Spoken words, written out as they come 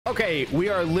Okay, we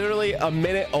are literally a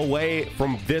minute away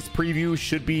from this preview.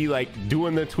 Should be like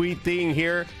doing the tweet thing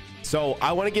here. So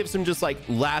I want to give some just like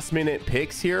last minute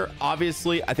picks here.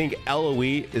 Obviously, I think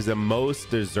LOE is the most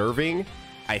deserving.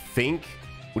 I think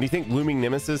when you think Looming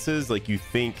Nemesis is like, you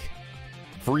think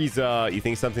Frieza, you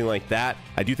think something like that.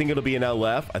 I do think it'll be an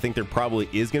LF. I think there probably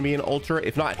is going to be an Ultra.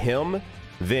 If not him,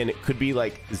 then it could be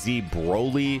like Z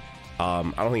Broly. I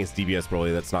don't think it's DBS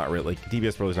Broly. That's not really like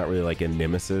DBS Broly is not really like a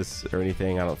nemesis or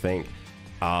anything. I don't think.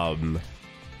 I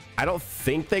don't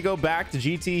think they go back to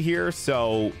GT here.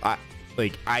 So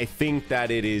I think that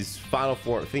it is Final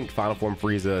Form. Think Final Form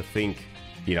Frieza. Think,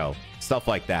 you know, stuff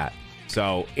like that.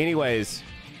 So, anyways,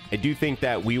 I do think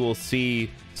that we will see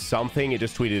something. It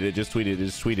just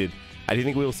tweeted. I do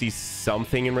think we will see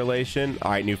something in relation.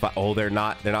 All right, oh, they're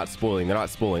not spoiling. All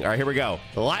right, here we go.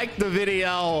 Like the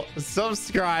video,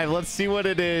 subscribe. Let's see what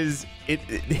it is.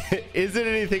 Is it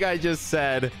anything I just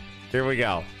said? Here we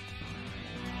go.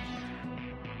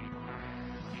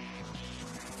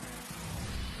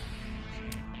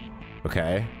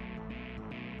 Okay.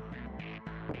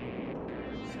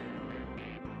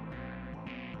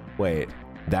 Wait,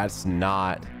 that's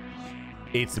not.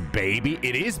 It's baby.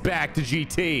 It is back to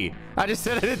GT. I just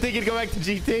said I didn't think it'd go back to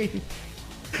GT.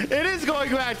 It is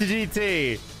going back to GT.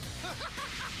 This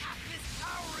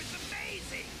power is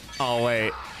amazing. Oh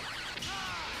wait,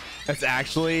 that's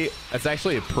actually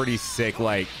a pretty sick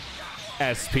like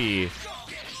SP.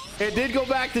 It did go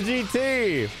back to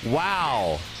GT.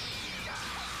 Wow.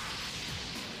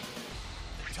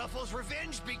 Tuffle's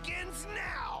revenge begins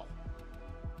now.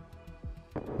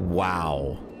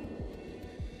 Wow.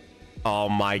 Oh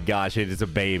my gosh, it is a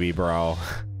baby, bro.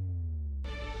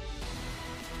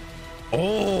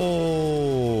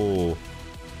 Oh.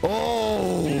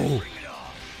 Oh.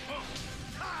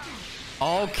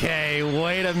 Okay,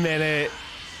 wait a minute.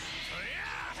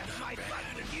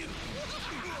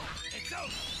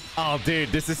 Oh, dude,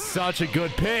 this is such a good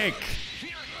pick.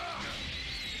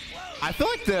 I feel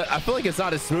like it's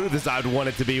not as smooth as I'd want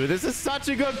it to be, but this is such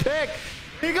a good pick.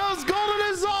 He goes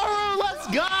Golden Azaru. Let's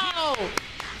go.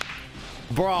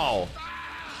 Bro,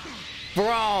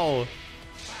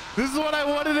 this is what I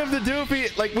wanted him to do. If he,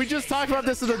 like, we just talked about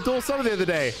this in the dual summon the other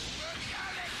day.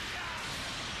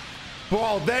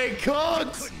 Bro, they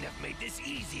cooked. Couldn't have made this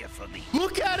easier for me.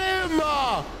 Look at him.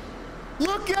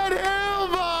 Look at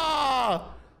him.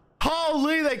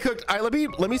 Holy, they cooked. All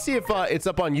right, let me see if it's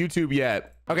up on YouTube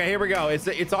yet. Okay, here we go. It's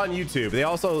on YouTube.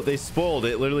 They spoiled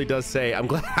it. Literally does say. I'm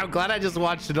glad I just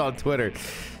watched it on Twitter.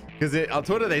 Because on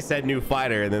Twitter they said new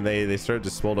fighter, and then they started to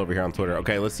spoiled over here on Twitter.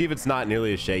 Okay, let's see if it's not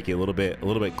nearly as shaky, a little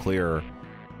bit clearer.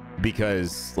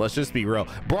 Because let's just be real,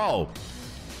 bro.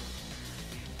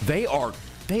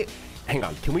 Hang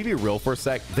on, can we be real for a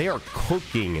sec? They are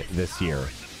cooking this year.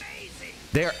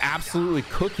 They are absolutely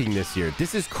cooking this year.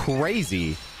 This is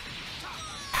crazy.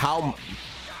 How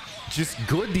just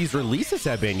good these releases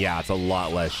have been. Yeah, it's a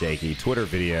lot less shaky. Twitter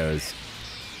videos,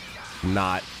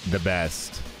 not the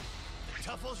best.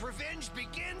 Tuffle's revenge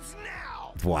begins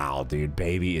now. Wow, dude,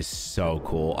 baby is so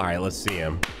cool. All right, let's see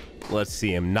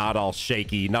him. Not all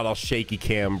shaky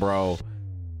cam, bro.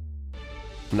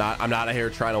 I'm not out here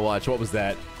trying to watch, what was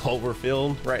that,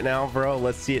 Cloverfield right now, bro.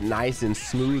 Let's see it nice and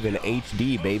smooth in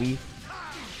HD, baby.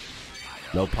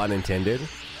 No pun intended.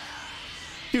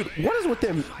 Dude, what is with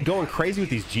them going crazy with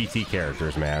these GT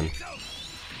characters, man?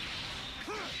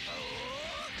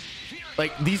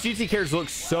 Like, these GT characters look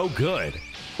so good.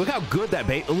 Look how good that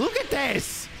bait. Look at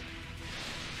this.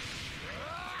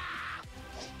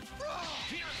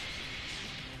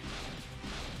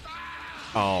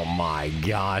 Oh my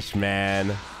gosh,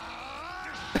 man.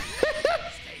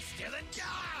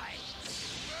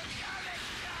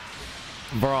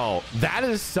 Bro, that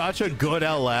is such a good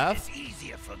LF.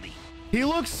 He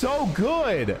looks so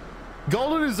good.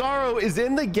 Golden Azaru is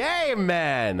in the game,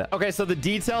 man. Okay, so the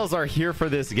details are here for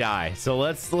this guy. So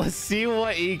let's see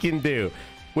what he can do.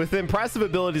 With impressive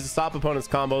abilities to stop opponents'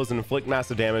 combos and inflict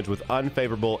massive damage with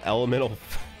unfavorable element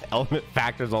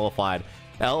factors nullified,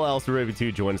 LL Cerebi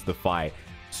 2 joins the fight.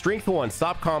 Strength 1,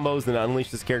 stop combos and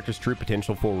unleash this character's true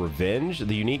potential for revenge.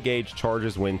 The unique gauge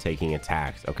charges when taking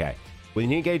attacks. Okay. When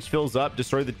the unique gauge fills up,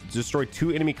 destroy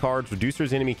 2 enemy cards, reduce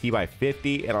their enemy key by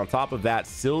 50, and on top of that,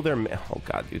 seal their... Oh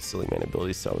god, dude, silly man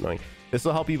ability is so annoying. This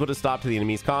will help you put a stop to the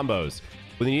enemy's combos.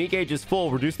 When the unique gauge is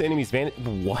full, reduce the enemy's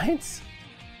What?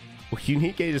 When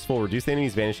unique gauge is full, reduce the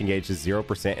enemy's vanishing gauge to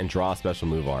 0% and draw special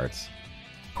move arts.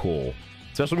 Cool.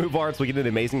 Special move arts will get an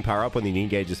amazing power up when the unique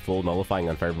gauge is full, nullifying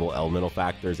unfavorable elemental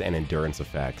factors and endurance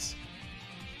effects.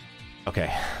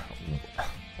 Okay.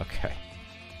 Okay.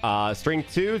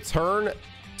 Strength 2, turn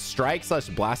strike slash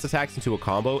blast attacks into a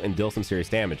combo and deal some serious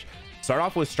damage. Start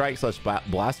off with strike slash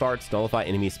blast arts, nullify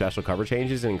enemy special cover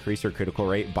changes and increase their critical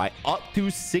rate by up to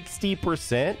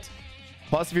 60%.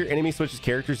 Plus, if your enemy switches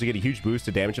characters, you get a huge boost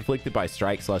to damage inflicted by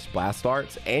strike slash blast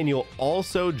arts, and you'll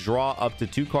also draw up to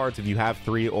 2 cards if you have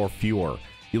 3 or fewer.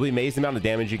 You'll be amazed the amount of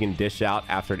damage you can dish out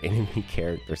after an enemy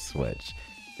character switch.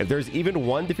 If there's even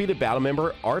 1 defeated battle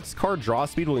member, arts card draw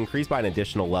speed will increase by an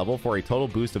additional level for a total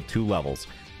boost of 2 levels.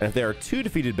 And if there are 2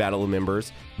 defeated battle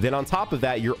members, then on top of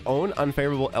that, your own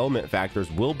unfavorable element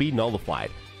factors will be nullified.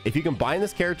 If you combine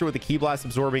this character with the Ki Blast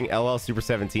absorbing LL Super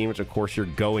 17, which of course you're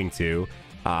going to,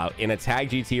 in a tag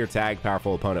GT or tag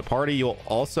powerful opponent party, you'll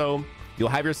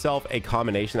have yourself a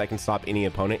combination that can stop any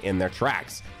opponent in their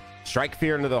tracks. Strike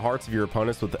fear into the hearts of your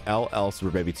opponents with the LL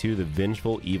Super Baby 2, the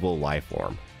Vengeful Evil Life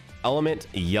Form. Element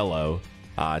yellow.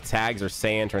 Tags are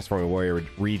Sand, Transforming Warrior,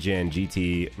 Regen,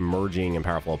 GT, Merging, and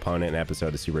Powerful Opponent, an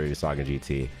episode of Super Baby Saga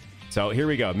GT. So here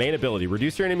we go. Main ability: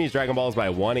 reduce your enemy's Dragon Balls by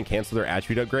 1 and cancel their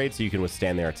attribute upgrade so you can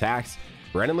withstand their attacks.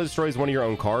 Randomly destroys one of your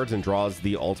own cards and draws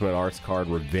the ultimate arts card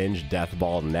Revenge Death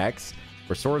Ball next.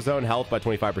 Restores zone health by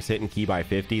 25% and Ki by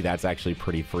 50. That's actually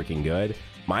pretty freaking good.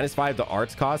 -5 to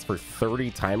arts cost for 30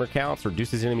 timer counts.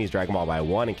 Reduces enemy's Dragon Ball by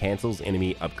 1 and cancels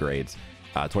enemy upgrades.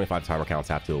 25 timer counts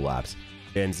have to elapse.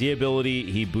 In Z ability,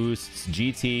 he boosts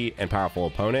GT and Powerful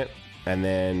Opponent. And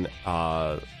then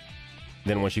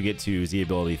once you get to Z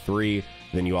ability 3,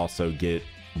 then you also get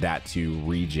that to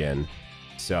regen.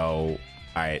 So,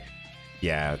 all right.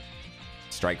 Yeah.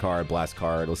 Strike card, blast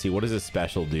card. Let's see. What does this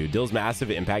special do? Deals massive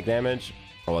impact damage.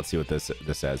 Well, let's see what this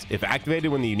says. If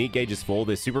activated when the unique gauge is full,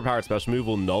 this superpowered special move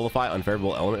will nullify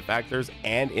unfavorable element factors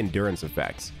and endurance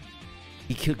effects.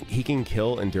 He can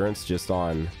kill endurance just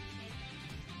on...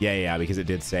 Yeah, because it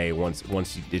did say once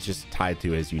it's just tied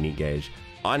to his unique gauge.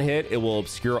 On hit, it will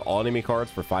obscure all enemy cards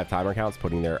for 5 timer counts,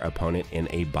 putting their opponent in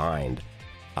a bind.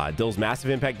 Deals massive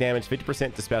impact damage,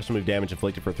 50% to special move damage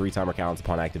inflicted for 3 timer counts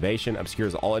upon activation.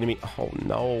 Obscures all enemy... Oh,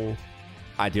 no.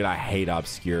 Dude, I hate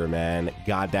obscure, man.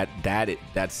 God,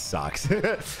 that sucks.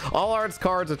 All arts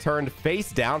cards are turned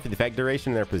face down for the effect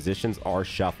duration and their positions are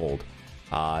shuffled.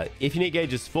 If unique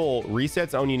gauge is full,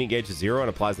 resets own unique gauge to 0 and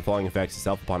applies the following effects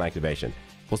itself upon activation.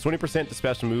 Plus 20% to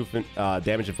special movement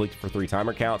damage inflicted for 3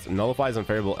 timer counts. It nullifies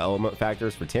unfavorable element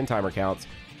factors for 10 timer counts.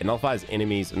 It nullifies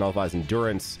enemies. It nullifies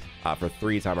endurance for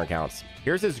 3 timer counts.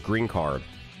 Here's his green card.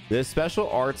 This special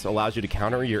arts allows you to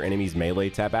counter your enemy's melee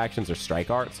tap actions or strike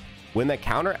arts. When the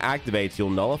counter activates, you'll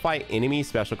nullify enemy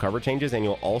special cover changes, and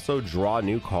you'll also draw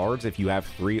new cards if you have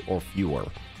 3 or fewer.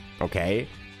 Okay?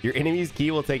 Your enemy's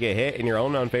Ki will take a hit, and your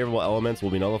own unfavorable elements will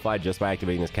be nullified just by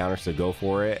activating this counter, so go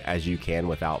for it as you can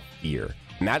without fear.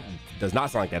 And that does not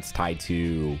sound like that's tied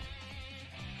to...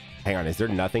 Hang on, is there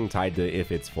nothing tied to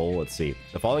if it's full? Let's see.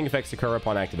 The following effects occur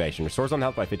upon activation. Restores on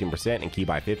health by 15% and Ki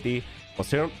by 50.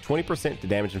 Plus 20% to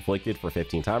damage inflicted for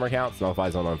 15 timer counts.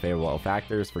 Nullifies on unfavorable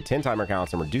factors for 10 timer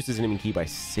counts and reduces enemy Ki by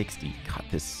 60. God,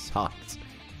 this sucks.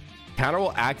 Counter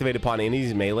will activate upon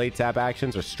enemy's melee tap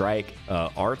actions or strike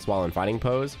arts while in fighting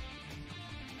pose.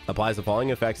 Applies the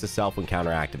following effects to self when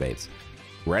counter activates.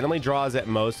 Randomly draws at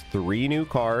most 3 new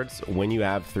cards when you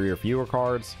have 3 or fewer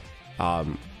cards.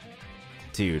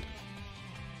 Dude.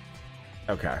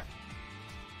 Okay.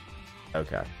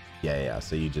 Yeah.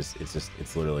 So you just,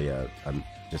 it's literally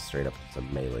just straight up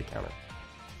some melee counter.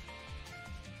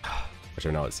 Which I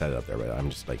know it said it up there, but I'm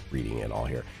just like reading it all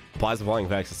here. Applies the following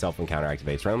effects to self when counter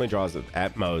activates. Randomly draws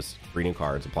at most 3 new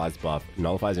cards. Applies buff.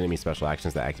 Nullifies enemy special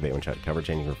actions that activate when cover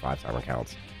changing for 5 timer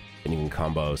counts. And you can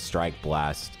combo strike,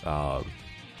 blast,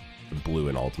 blue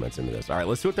and ultimates into this. All right,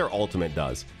 let's see what their ultimate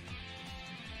does.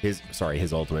 His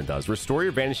ultimate does. Restore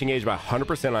your vanishing gauge by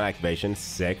 100% on activation.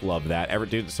 Sick, love that.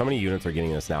 Dude, so many units are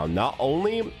getting this now. Not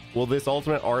only will this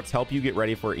ultimate arts help you get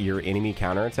ready for your enemy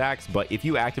counterattacks, but if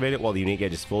you activate it while the unique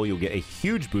gauge is full, you'll get a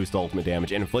huge boost to ultimate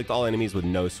damage and inflict all enemies with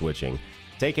no switching.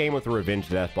 Take aim with a Revenge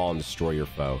Death Ball and destroy your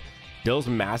foe. Deals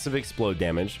massive explode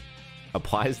damage.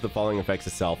 Applies the following effects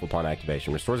itself upon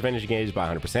activation. Restores vanishing gauge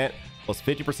by 100%. Plus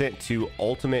 50% to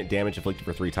ultimate damage inflicted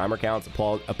for 3 timer counts.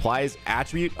 Applies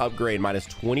attribute upgrade minus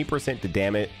 20% to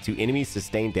damage to enemies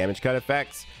sustained damage cut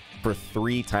effects for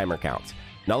 3 timer counts.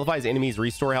 Nullifies enemies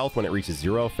restore health when it reaches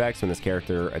 0 effects when this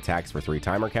character attacks for 3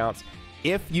 timer counts.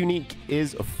 If unique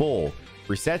is full,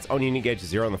 resets on unique gauge to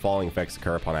 0 and the following effects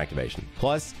occur upon activation.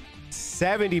 Plus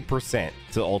 70%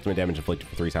 to ultimate damage inflicted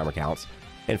for 3 timer counts.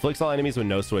 Inflicts all enemies with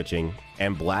no switching,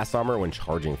 and blast armor when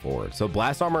charging forward. So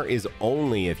blast armor is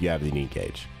only if you have the unique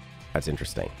gauge. That's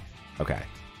interesting. Okay.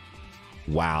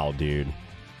 Wow, dude.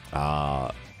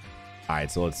 All right,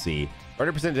 so let's see.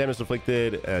 30% damage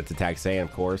inflicted to tag Saiyan,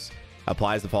 of course.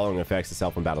 Applies the following effects to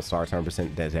self and battle star.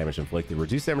 10% damage inflicted.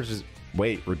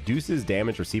 Reduces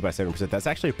damage received by 7%. That's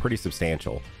actually pretty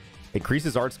substantial.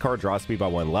 Increases arts card draw speed by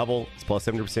 1 level. It's plus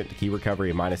 70% to key recovery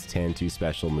and minus 10 to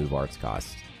special move arts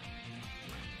cost.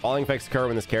 Following effects occur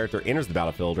when this character enters the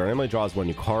battlefield. Randomly draws 1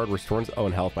 new card. Restores its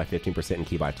own health by 15% and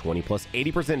key by 20. Plus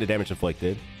 80% to damage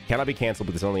inflicted. Cannot be canceled,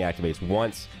 but this only activates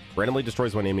once. Randomly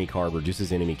destroys 1 enemy card.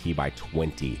 Reduces enemy key by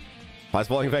 20. Applies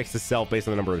following effects to self based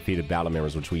on the number of defeated battle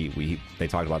members, which they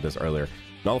talked about this earlier.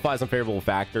 Nullifies unfavorable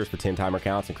factors for 10 timer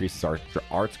counts. Increases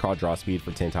arts card draw speed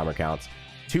for 10 timer counts.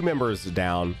 2 members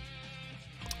down.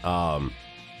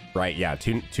 Right, yeah,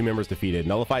 two members defeated.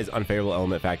 Nullifies unfavorable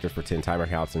element factors for 10 timer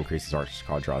counts. Increases arts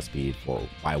card draw speed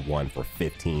by 1 for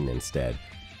 15 instead.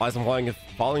 Applies some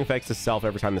following effects to self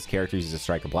every time this character uses a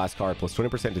strike or blast card. Plus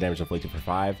 20% to damage inflicted for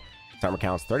 5 timer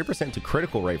counts. 30% to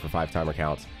critical rate for 5 timer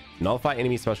counts. Nullify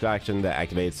enemy special action that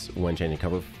activates when changing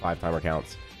cover for 5 timer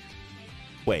counts.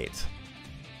 Wait.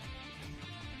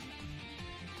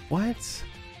 What?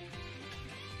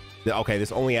 Okay,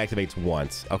 this only activates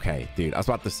once. Okay, dude, I was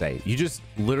about to say, you just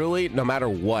literally, no matter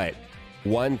what,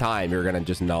 one time you're gonna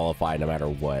just nullify no matter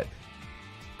what.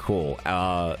 Cool.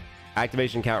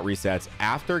 Activation count resets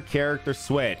after character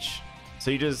switch.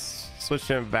 So you just switch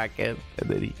him back in and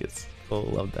then he gets, oh,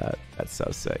 love that. That's so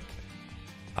sick.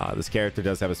 This character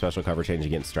does have a special cover change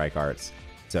against strike arts.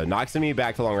 So knocks enemy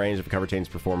back to long range if a cover change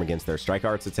is performed against their strike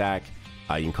arts attack.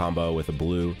 You can combo with a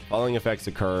blue. Following effects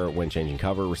occur when changing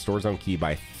cover. Restores own key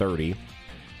by 30.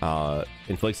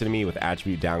 Inflicts enemy with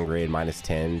attribute downgrade minus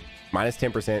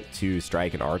 10% to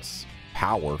strike and arts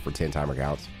power for 10 timer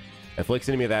counts. Inflicts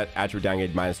enemy with that attribute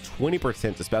downgrade minus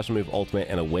 20% to special move ultimate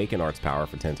and awaken arts power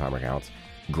for 10 timer counts.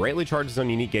 Greatly charges on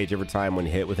unique gauge every time when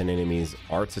hit with an enemy's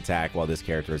arts attack while this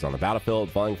character is on the battlefield.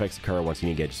 Following effects occur once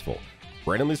unique gauge is full.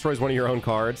 Randomly destroys 1 of your own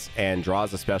cards and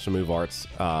draws a special move arts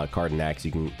card next.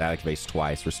 That activates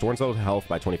twice. Restores own health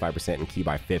by 25% and key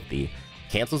by 50.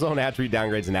 Cancels own attribute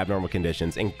downgrades in abnormal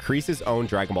conditions. Increases own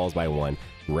Dragon Balls by 1.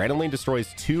 Randomly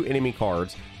destroys 2 enemy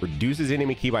cards. Reduces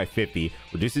enemy key by 50.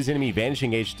 Reduces enemy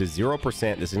vanishing gauge to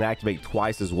 0%. This can activate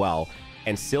twice as well.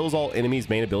 And seals all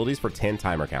enemies' main abilities for 10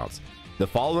 timer counts. The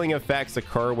following effects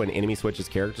occur when enemy switches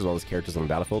characters while this characters on the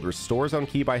battlefield. Restores own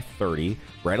key by 30.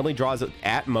 Randomly draws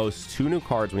at most 2 new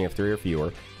cards when you have 3 or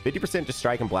fewer. 50% to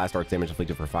strike and blast arts damage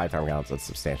inflicted for 5 timer counts. That's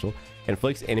substantial.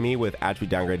 Inflicts enemy with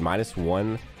attribute downgrade minus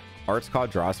 1 arts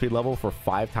card draw speed level for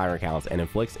 5 timer counts. And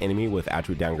inflicts enemy with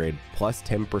attribute downgrade plus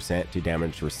 10% to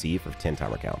damage received for 10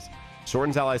 timer counts.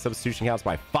 Shortens ally substitution counts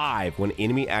by 5 when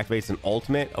enemy activates an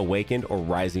ultimate, awakened, or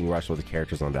rising rush with the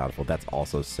characters on the battlefield. That's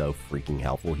also so freaking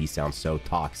helpful. He sounds so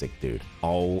toxic, dude.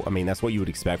 Oh, I mean, that's what you would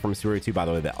expect from Super 2. By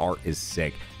the way, the art is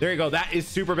sick. There you go. That is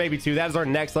Super Baby 2. That is our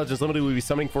next Legends Limited. We'll be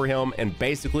summoning for him in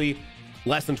basically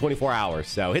less than 24 hours.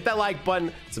 So hit that like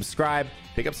button, subscribe,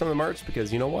 pick up some of the merch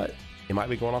because you know what? It might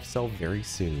be going off sale very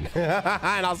soon.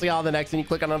 And I'll see y'all in the next one. You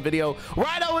click on the video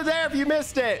right over there if you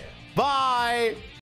missed it. Bye.